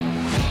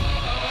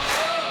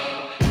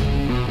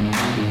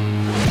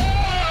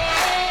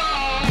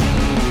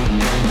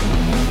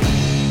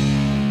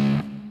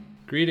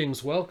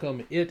Greetings,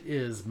 welcome. It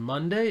is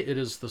Monday. It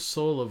is the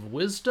Soul of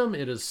Wisdom.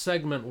 It is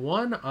segment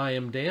 1. I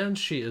am Dan.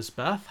 She is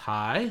Beth.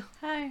 Hi.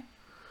 Hi.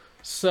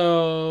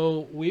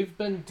 So, we've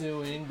been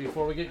doing,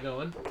 before we get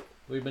going,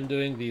 we've been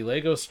doing the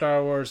Lego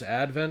Star Wars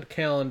Advent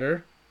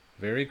Calendar.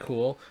 Very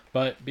cool.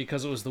 But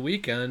because it was the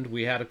weekend,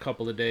 we had a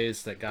couple of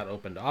days that got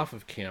opened off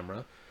of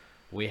camera.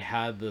 We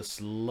had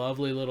this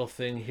lovely little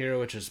thing here,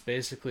 which is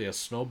basically a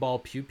snowball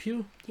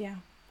pew-pew. Yeah.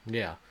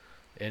 Yeah.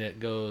 And it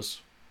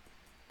goes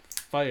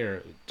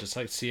fire, just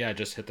like, see, I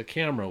just hit the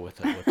camera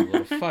with it with a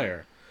little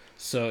fire.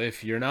 So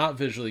if you're not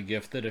visually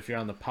gifted, if you're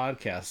on the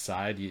podcast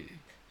side,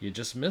 you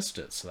just missed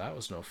it. So that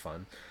was no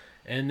fun.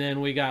 And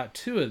then we got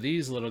 2 of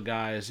these little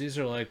guys. These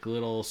are like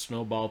little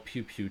snowball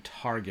pew-pew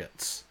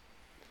targets.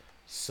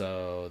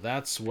 So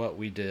that's what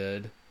we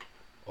did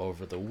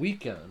over the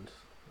weekend.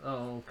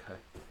 Oh, okay.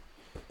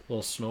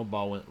 Little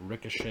snowball went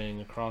ricocheting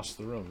across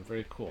the room.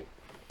 Very cool.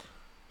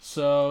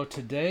 So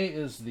today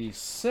is the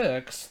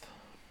 6th.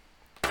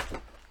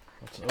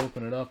 Let's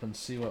open it up and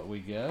see what we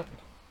get.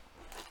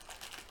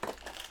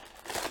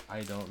 I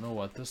don't know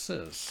what this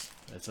is.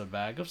 It's a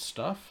bag of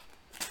stuff.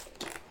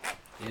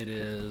 It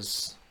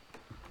is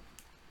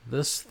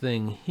this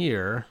thing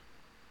here.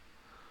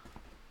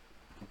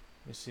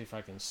 Let me see if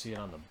I can see it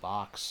on the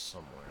box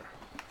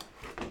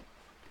somewhere.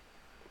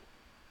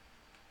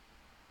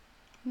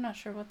 I'm not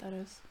sure what that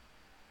is.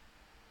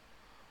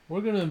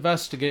 We're going to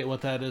investigate what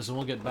that is, and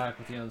we'll get back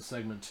with you on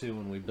segment 2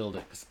 when we build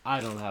it, because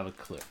I don't have a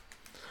clue.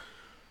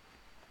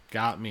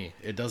 Got me.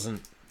 It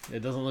doesn't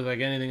look like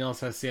anything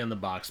else I see on the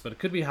box, but it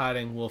could be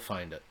hiding. We'll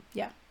find it.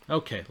 Yeah.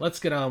 Okay, let's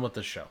get on with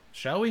the show,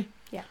 shall we?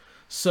 Yeah.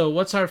 So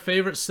what's our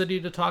favorite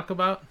city to talk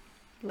about?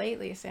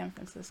 Lately, San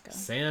Francisco.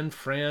 San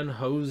Fran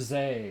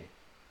Jose.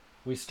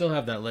 We still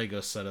have that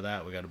Lego set of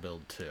that we got to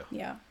build too.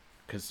 Yeah.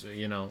 Because,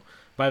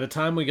 by the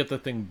time we get the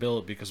thing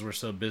built, because we're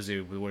so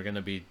busy, we're going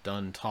to be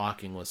done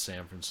talking with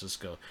San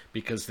Francisco,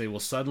 because they will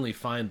suddenly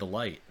find the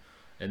light,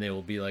 and they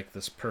will be like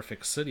this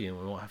perfect city, and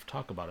we won't have to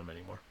talk about them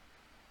anymore.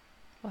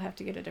 We'll have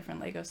to get a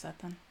different Lego set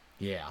then.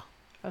 Yeah.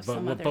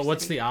 But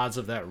what's the odds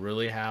of that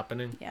really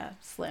happening? Yeah,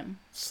 slim.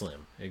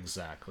 Slim,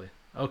 exactly.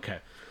 Okay.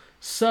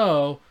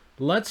 So,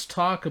 let's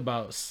talk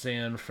about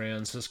San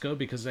Francisco,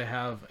 because they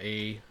have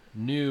a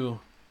new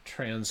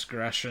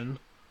transgression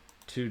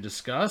to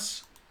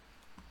discuss.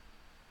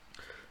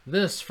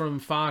 This from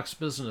Fox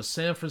Business.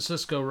 San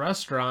Francisco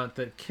restaurant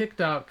that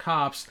kicked out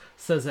cops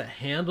says it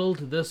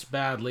handled this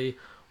badly,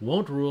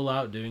 won't rule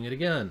out doing it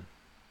again.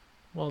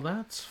 Well,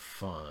 that's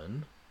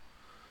fun.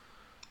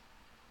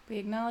 We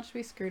acknowledge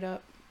we screwed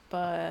up,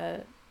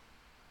 but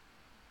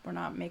we're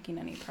not making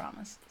any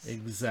promises.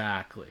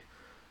 Exactly.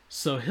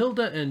 So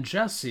Hilda and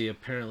Jesse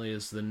apparently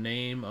is the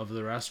name of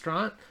the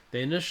restaurant.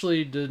 They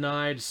initially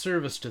denied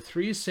service to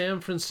 3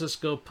 San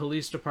Francisco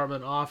Police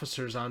Department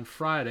officers on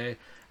Friday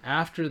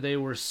after they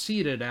were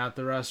seated at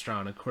the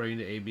restaurant. According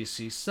to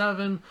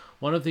ABC7,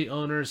 one of the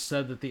owners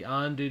said that the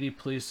on-duty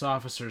police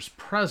officer's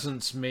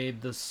presence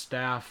made the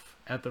staff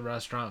at the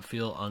restaurant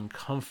feel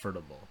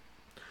uncomfortable.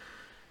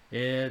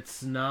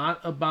 It's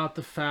not about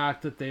the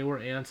fact that they were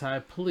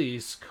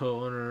anti-police,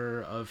 co-owner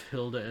of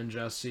Hilda and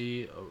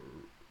Jesse,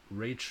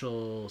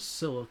 Rachel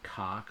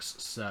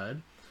Silcox,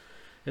 said.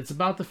 It's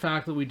about the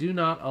fact that we do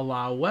not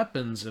allow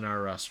weapons in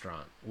our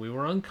restaurant. We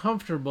were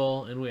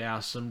uncomfortable and we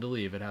asked them to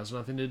leave. It has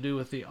nothing to do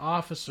with the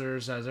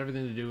officers. It has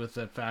everything to do with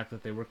the fact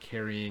that they were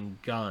carrying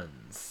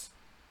guns.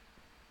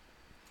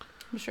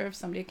 I'm sure if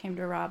somebody came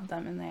to rob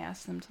them and they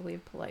asked them to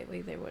leave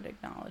politely, they would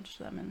acknowledge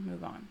them and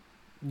move on.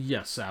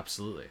 Yes,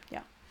 absolutely.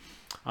 Yeah.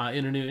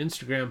 In a new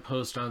Instagram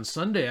post on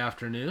Sunday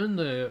afternoon,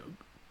 the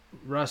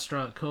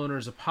restaurant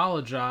co-owners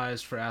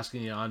apologized for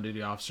asking the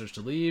on-duty officers to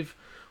leave.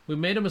 We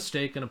made a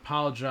mistake and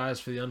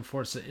apologized for the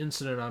unfortunate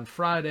incident on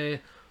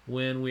Friday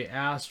when we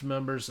asked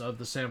members of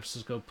the San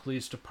Francisco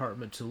Police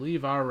Department to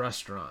leave our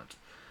restaurant.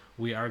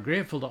 We are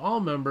grateful to all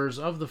members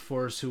of the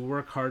force who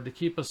work hard to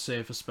keep us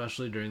safe,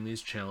 especially during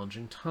these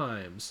challenging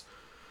times.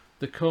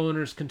 The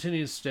co-owners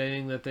continued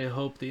stating that they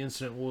hope the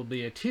incident will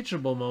be a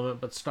teachable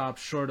moment, but stopped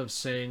short of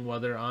saying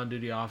whether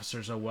on-duty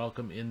officers are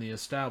welcome in the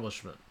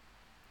establishment.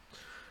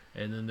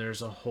 And then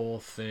there's a whole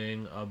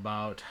thing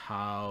about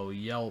how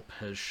Yelp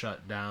has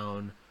shut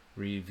down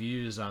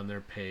reviews on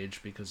their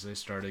page because they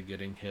started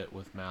getting hit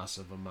with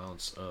massive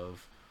amounts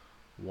of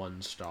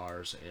 1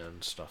 stars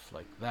and stuff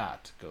like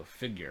that. Go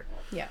figure.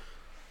 Yeah.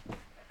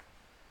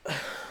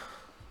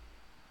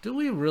 Do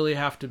we really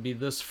have to be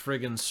this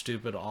friggin'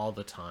 stupid all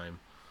the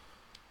time?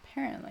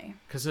 Apparently.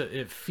 Because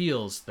it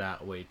feels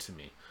that way to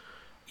me.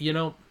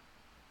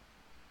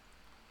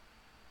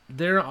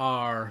 There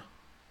are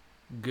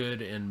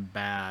good and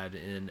bad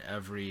in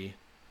every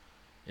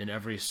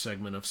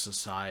segment of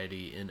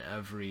society, in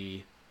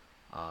every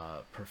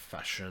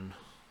profession,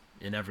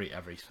 in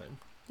everything.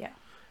 Yeah.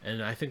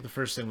 And I think the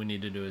first thing we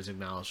need to do is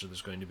acknowledge that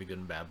there's going to be good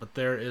and bad. But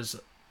there is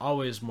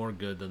always more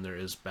good than there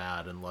is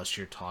bad, unless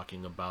you're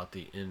talking about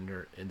the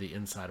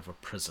inside of a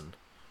prison.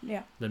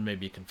 Yeah. Then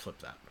maybe you can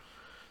flip that.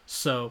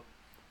 So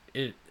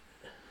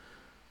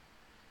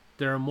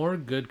there are more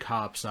good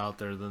cops out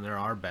there than there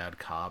are bad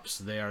cops.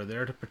 They are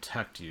there to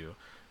protect you.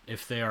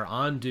 If they are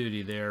on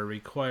duty, they are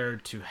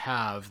required to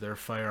have their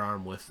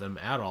firearm with them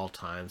at all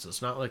times.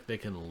 It's not like they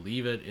can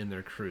leave it in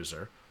their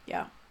cruiser.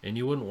 Yeah. And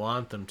you wouldn't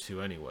want them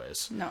to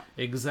anyways. No.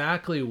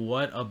 Exactly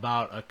what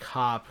about a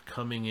cop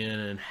coming in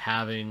and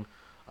having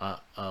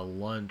a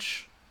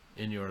lunch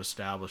in your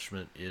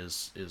establishment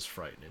is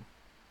frightening?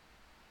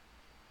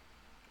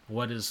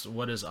 What is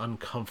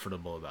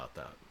uncomfortable about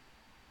that?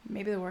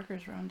 Maybe the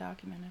workers were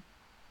undocumented.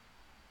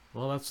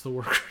 Well, that's the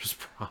workers'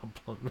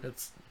 problem.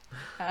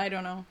 I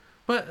don't know.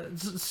 But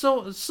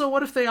so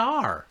what if they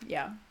are?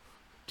 Yeah.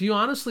 Do you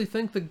honestly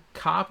think the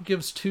cop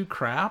gives two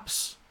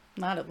craps?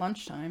 Not at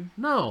lunchtime.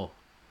 No,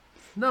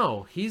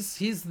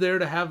 he's there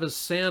to have his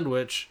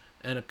sandwich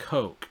and a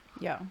Coke.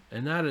 Yeah.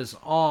 And that is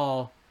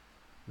all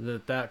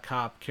that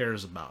cop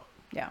cares about.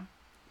 Yeah.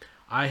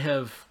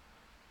 I've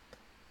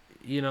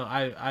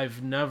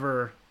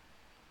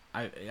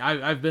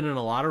been in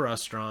a lot of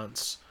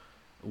restaurants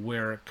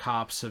where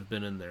cops have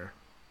been in there.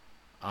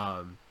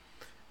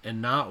 And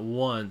not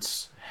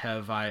once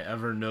have I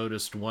ever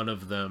noticed one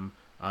of them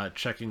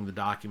checking the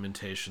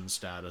documentation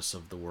status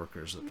of the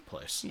workers at the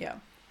place. Yeah.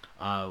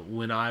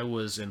 When I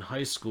was in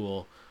high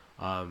school,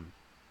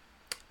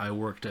 I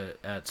worked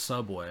at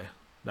Subway.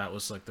 That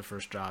was like the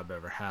first job I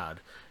ever had.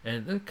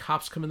 And the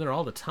cops come in there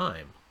all the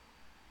time.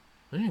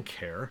 I didn't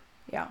care.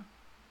 Yeah.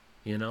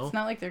 You know? It's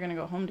not like they're going to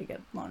go home to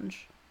get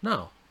lunch.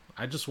 No.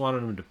 I just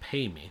wanted them to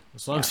pay me.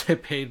 As long as they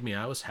paid me,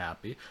 I was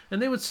happy.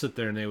 And they would sit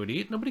there and they would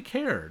eat. Nobody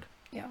cared.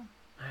 Yeah.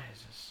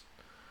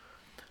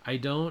 I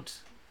don't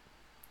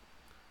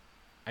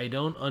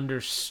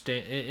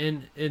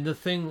understand. And the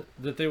thing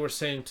that they were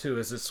saying too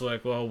is it's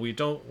like, well, we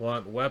don't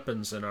want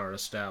weapons in our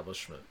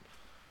establishment.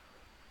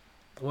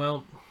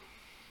 Well,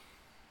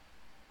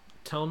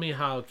 tell me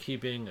how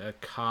keeping a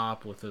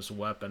cop with his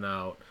weapon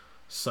out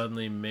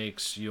suddenly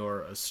makes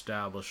your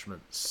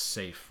establishment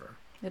safer.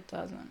 It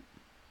doesn't.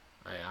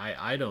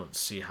 I don't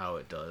see how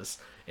it does.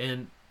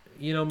 And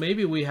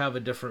maybe we have a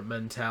different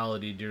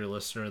mentality, dear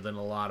listener, than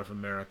a lot of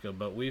America,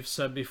 but we've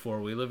said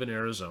before, we live in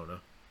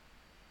Arizona.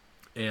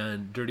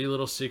 And dirty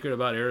little secret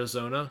about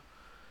Arizona,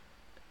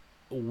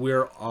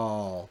 we're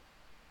all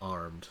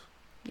armed.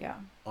 Yeah.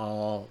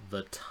 All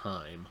the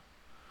time.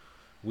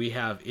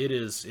 It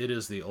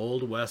is the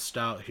old west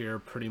out here.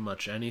 Pretty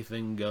much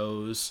anything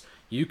goes.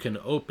 You can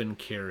open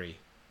carry.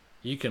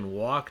 You can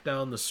walk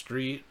down the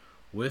street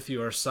with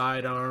your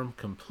sidearm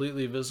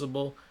completely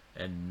visible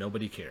and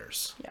nobody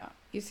cares. Yeah.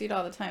 You see it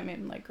all the time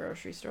in like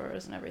grocery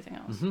stores and everything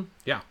else. Mm-hmm.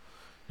 Yeah.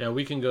 Yeah,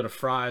 we can go to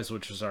Fry's,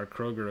 which is our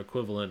Kroger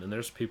equivalent, and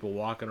there's people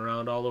walking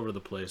around all over the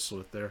place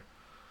with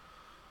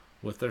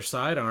their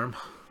sidearm.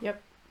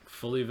 Yep.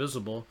 Fully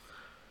visible.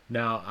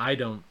 Now, I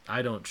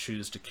don't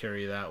choose to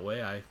carry that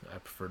way. I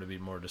prefer to be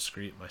more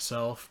discreet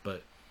myself,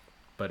 but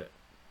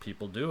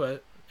people do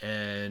it,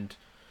 and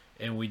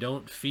we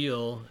don't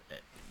feel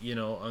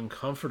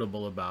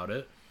uncomfortable about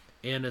it.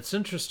 And it's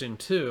interesting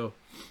too,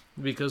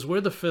 because we're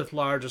the fifth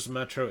largest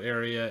metro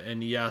area,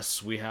 and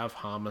yes, we have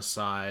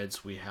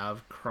homicides, we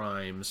have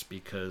crimes,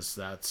 because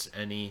that's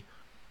any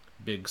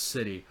big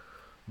city.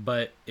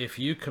 But if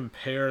you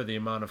compare the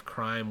amount of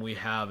crime we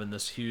have in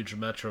this huge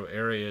metro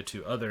area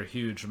to other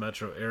huge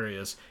metro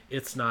areas,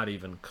 it's not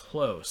even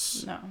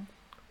close. No.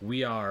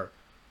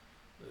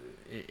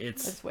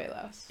 It's way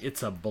less.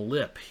 It's a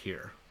blip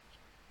here.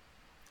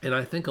 And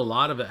I think a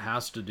lot of it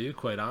has to do,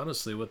 quite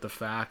honestly, with the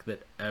fact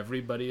that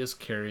everybody is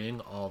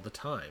carrying all the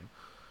time.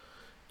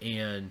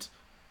 And,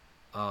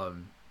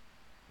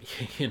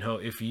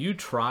 if you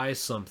try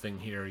something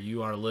here,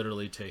 you are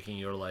literally taking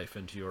your life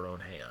into your own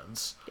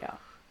hands. Yeah.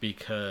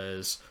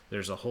 Because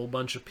there's a whole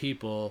bunch of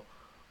people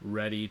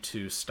ready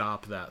to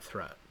stop that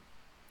threat.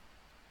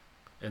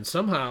 And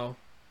somehow,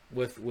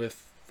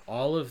 with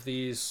all of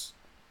these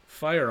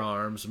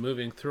firearms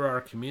moving through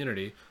our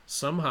community,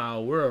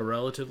 somehow we're a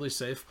relatively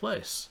safe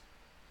place.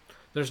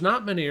 There's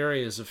not many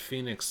areas of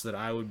Phoenix that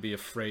I would be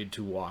afraid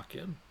to walk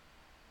in.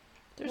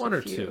 There's one a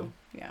or few. two.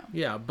 Yeah.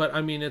 Yeah, but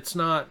I mean, it's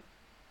not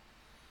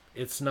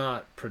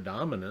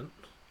predominant.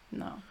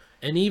 No.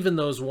 And even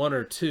those one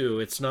or two,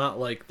 it's not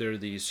like they're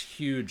these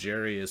huge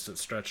areas that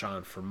stretch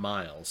on for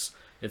miles.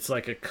 It's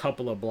like a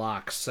couple of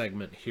blocks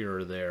segment here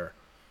or there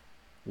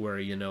where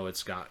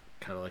it's got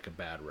kind of like a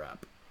bad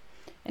rep.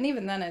 And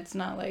even then, it's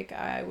not like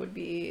I would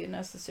be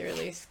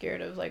necessarily scared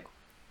of like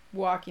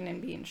walking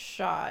and being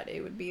shot.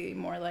 It would be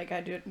more like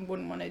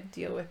wouldn't want to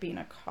deal with being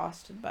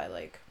accosted by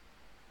like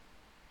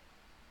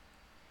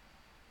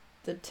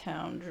the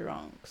town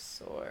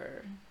drunks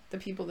or the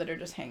people that are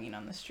just hanging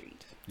on the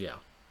street. Yeah.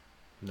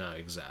 No,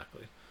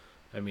 exactly.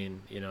 I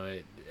mean,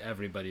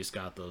 everybody's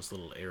got those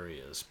little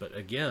areas, but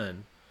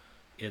again,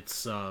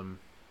 it's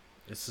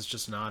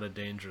just not a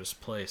dangerous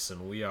place,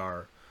 and we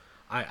are.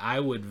 I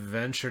would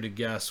venture to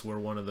guess we're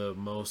one of the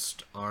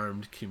most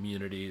armed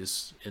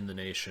communities in the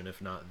nation,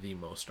 if not the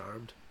most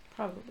armed.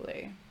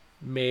 Probably.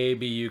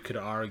 Maybe you could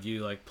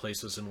argue like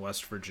places in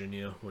West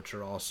Virginia, which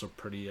are also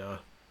pretty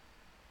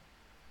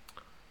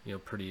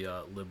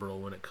liberal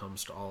when it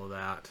comes to all of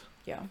that.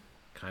 Yeah.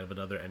 kind of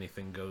another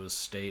anything goes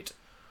state.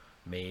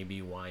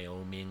 Maybe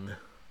Wyoming,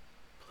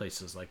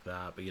 places like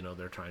that. But, you know,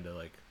 they're trying to,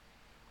 like,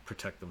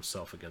 protect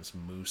themselves against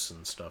moose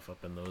and stuff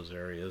up in those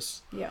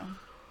areas. Yeah.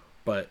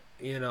 But,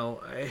 you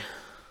know,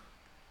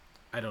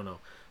 I don't know.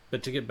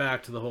 But to get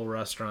back to the whole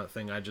restaurant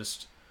thing,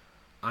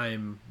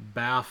 I'm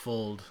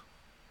baffled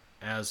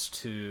as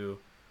to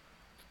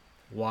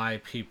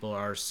why people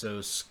are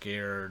so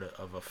scared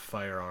of a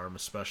firearm,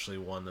 especially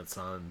one that's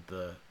on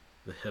the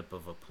hip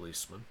of a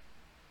policeman.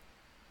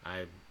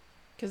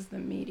 Because the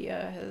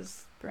media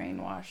has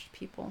brainwashed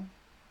people.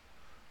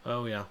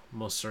 Oh yeah,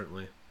 most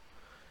certainly.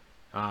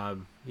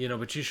 You know,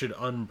 but you should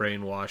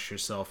unbrainwash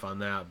yourself on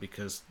that,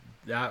 because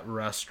that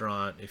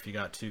restaurant, if you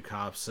got two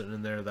cops sitting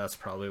in there, that's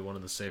probably one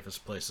of the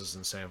safest places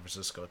in San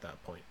Francisco at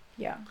that point.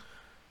 Yeah.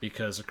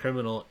 Because a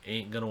criminal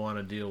ain't going to want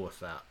to deal with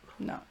that.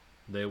 No.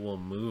 They will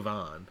move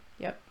on.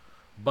 Yep.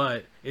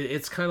 But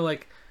it's kind of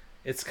like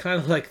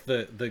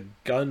the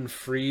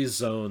gun-free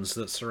zones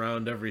that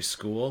surround every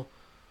school.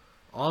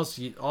 All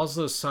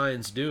those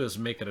signs do is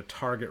make it a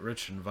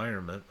target-rich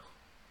environment.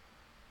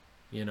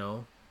 You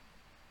know?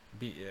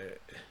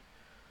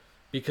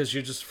 Because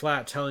you're just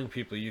flat telling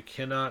people you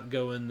cannot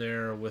go in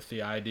there with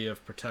the idea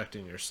of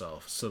protecting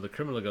yourself. So the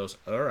criminal goes,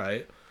 all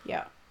right.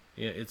 Yeah.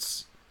 Yeah,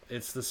 it's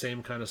the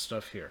same kind of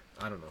stuff here.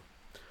 I don't know.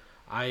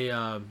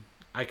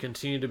 I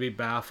continue to be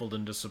baffled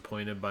and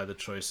disappointed by the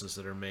choices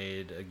that are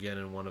made, again,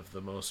 in one of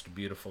the most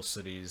beautiful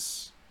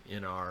cities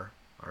in our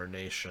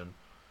nation.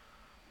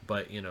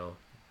 But, you know,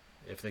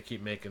 if they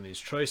keep making these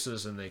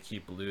choices and they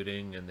keep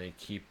looting and they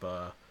keep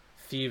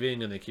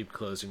thieving and they keep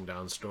closing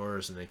down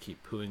stores and they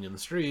keep pooing in the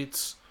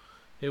streets,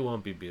 it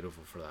won't be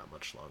beautiful for that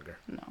much longer.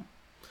 No.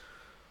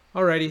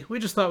 Alrighty, we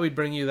just thought we'd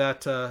bring you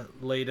that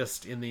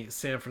latest in the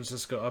San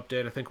Francisco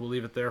update. I think we'll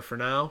leave it there for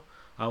now.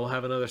 We'll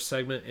have another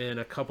segment in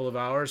a couple of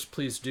hours.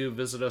 Please do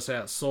visit us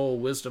at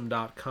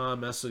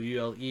soulwisdom.com,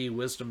 S-O-U-L-E,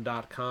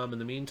 wisdom.com in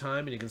the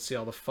meantime, and you can see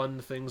all the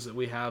fun things that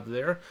we have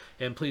there.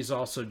 And please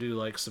also do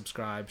like,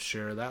 subscribe,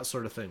 share, that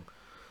sort of thing.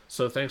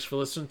 So thanks for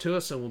listening to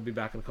us, and we'll be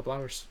back in a couple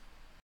hours.